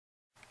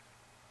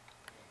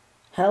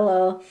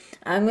Hello,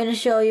 I'm going to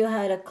show you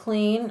how to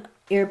clean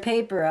your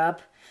paper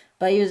up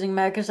by using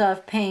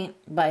Microsoft Paint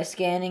by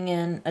scanning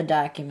in a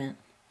document.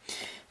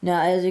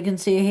 Now, as you can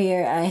see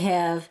here, I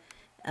have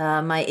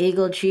my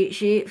Eagle cheat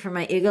sheet for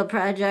my Eagle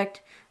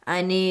project.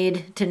 I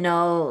need to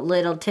know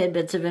little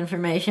tidbits of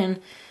information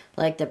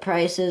like the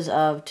prices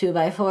of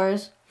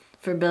 2x4s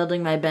for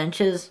building my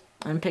benches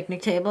and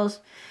picnic tables.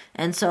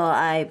 And so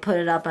I put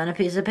it up on a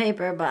piece of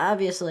paper, but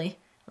obviously,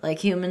 like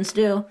humans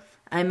do,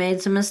 I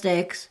made some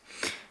mistakes.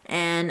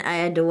 And I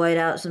had to white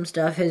out some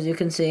stuff, as you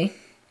can see.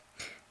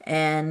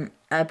 And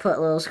I put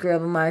little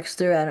scribble marks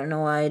through. I don't know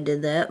why I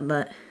did that,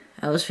 but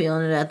I was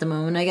feeling it at the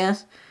moment, I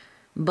guess.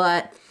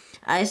 But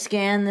I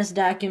scanned this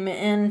document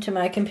into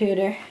my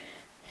computer,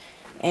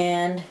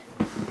 and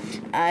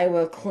I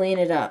will clean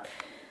it up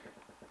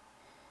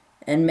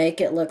and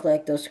make it look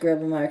like those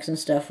scribble marks and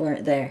stuff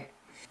weren't there.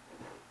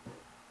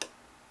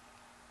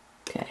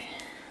 Okay.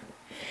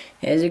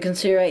 As you can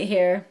see right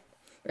here,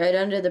 right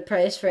under the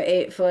price for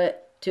 8-foot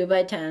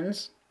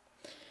 2x10s,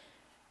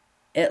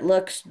 it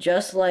looks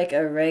just like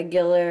a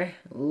regular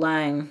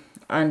line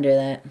under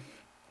that,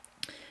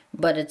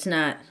 but it's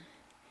not,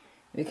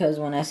 because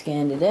when I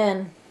scanned it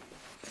in,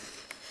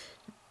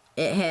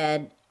 it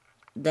had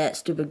that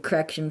stupid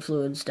correction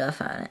fluid stuff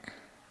on it.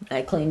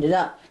 I cleaned it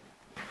up.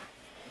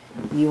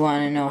 You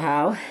want to know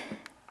how?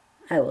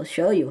 I will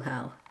show you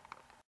how.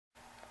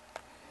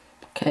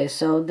 Okay,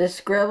 so this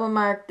scribble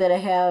mark that I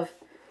have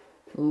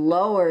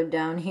lower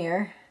down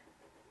here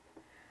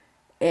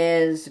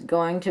is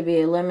going to be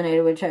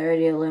eliminated, which I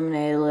already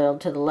eliminated a little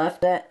to the left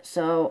of that.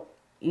 So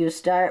you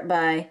start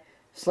by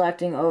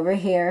selecting over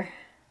here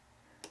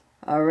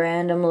a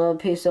random little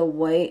piece of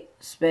white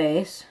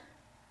space.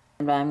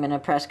 And I'm going to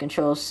press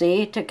Control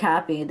C to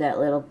copy that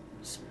little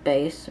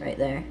space right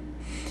there.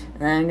 And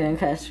then I'm going to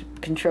press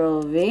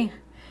Control V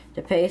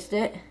to paste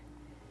it.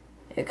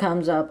 It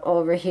comes up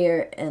over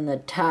here in the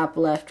top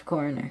left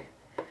corner.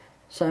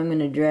 So I'm going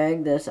to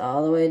drag this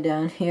all the way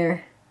down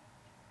here,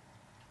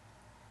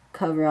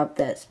 cover up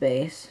that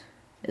space.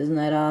 Isn't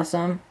that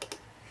awesome?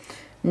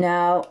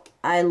 Now,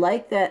 I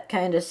like that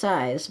kind of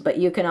size, but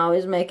you can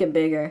always make it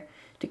bigger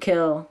to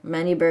kill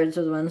many birds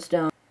with one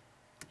stone.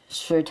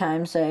 Just for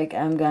time's sake,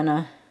 I'm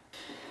gonna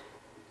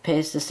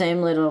paste the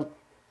same little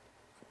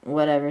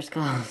whatever it's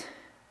called.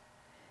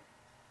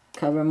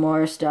 Cover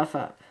more stuff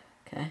up.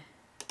 Okay.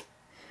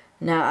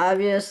 Now,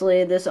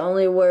 obviously, this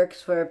only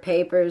works for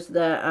papers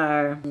that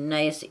are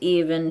nice,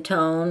 even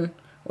tone,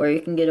 where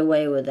you can get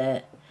away with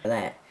that.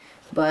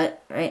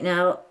 But right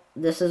now,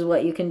 this is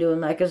what you can do in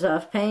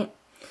Microsoft Paint.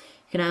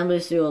 You can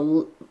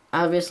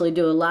obviously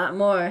do a lot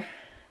more,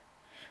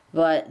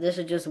 but this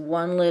is just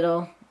one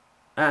little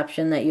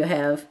option that you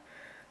have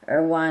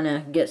or want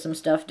to get some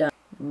stuff done.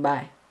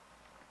 Bye.